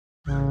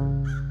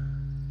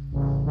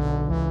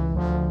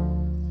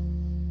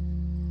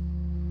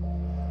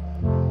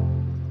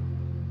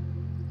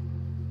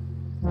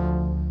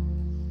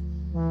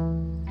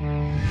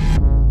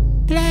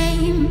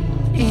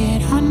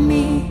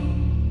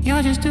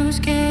just too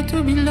scared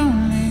to be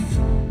lonely.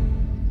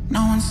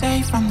 No one's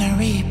safe from the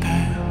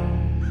reaper,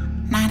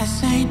 not a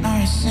saint nor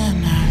a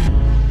sinner.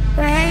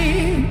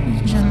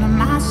 Rage under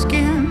my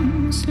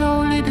skin,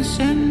 slowly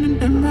descending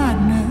to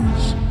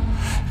madness.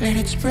 Let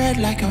it spread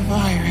like a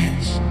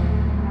virus.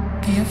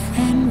 Be a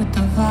friend with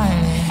the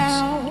violence.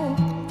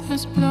 Help,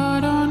 there's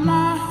blood on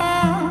my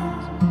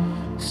hands.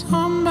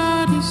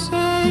 Somebody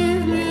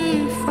save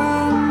me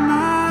from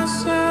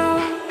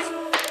myself.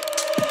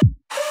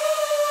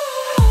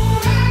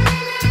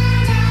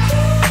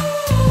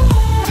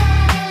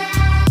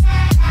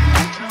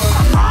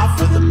 I'm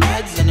off of the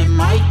meds and it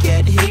might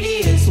get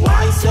hideous.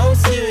 Why so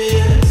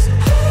serious?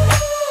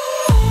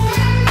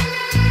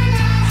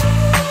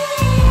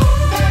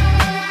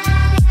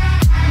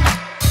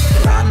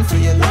 Run for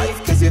your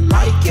life, cause it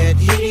might get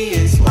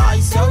hideous. Why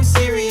so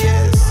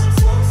serious?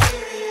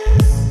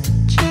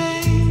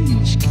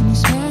 Change, can you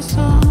swear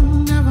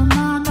some? Never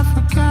mind, I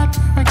forgot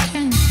where I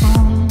came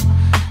from.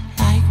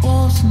 Like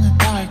wolves in the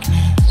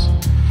darkness,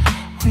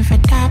 we've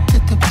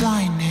adapted to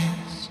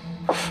blindness.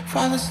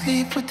 Fall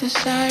asleep with the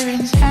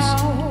sirens.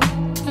 Help,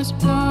 there's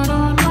blood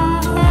on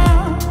my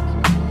hands.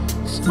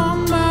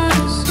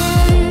 Somebody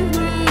save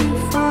me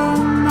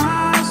from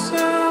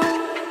myself.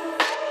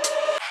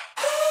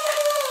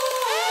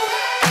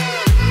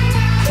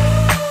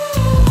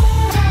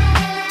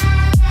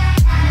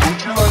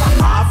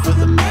 I'm off of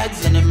the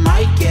meds and it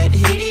might get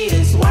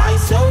hideous. Why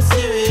so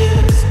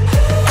serious?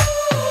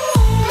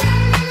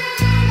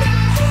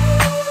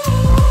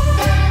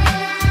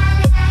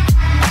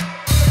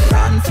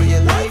 Run for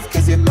your life,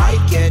 cause it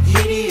might get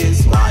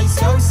hideous. Why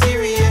so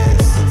serious?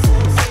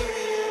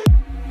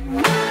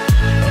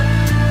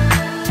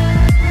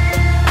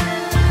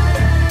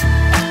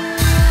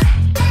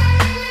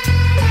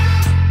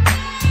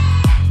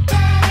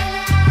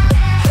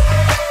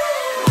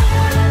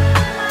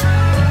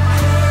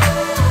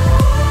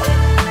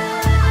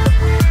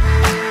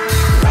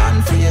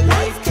 Run for your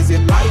life, cause it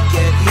might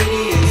get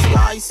hideous.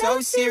 Why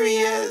so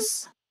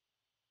serious?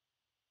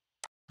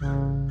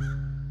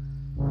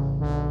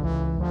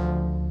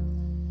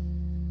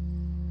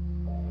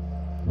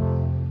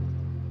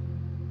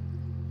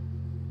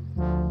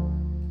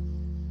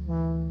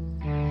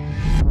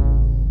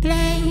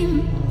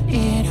 Blame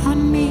it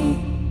on me.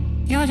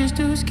 You're just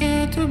too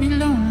scared to be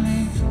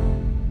lonely.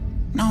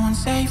 No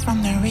one's safe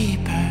from the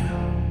reaper,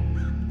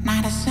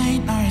 not a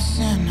saint nor a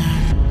sinner.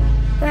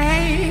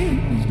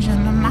 Rage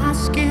under my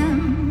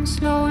skin,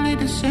 slowly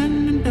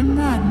descending to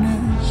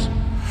madness.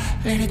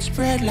 Let it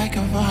spread like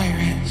a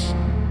virus.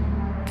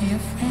 Be a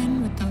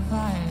friend with the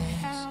violence.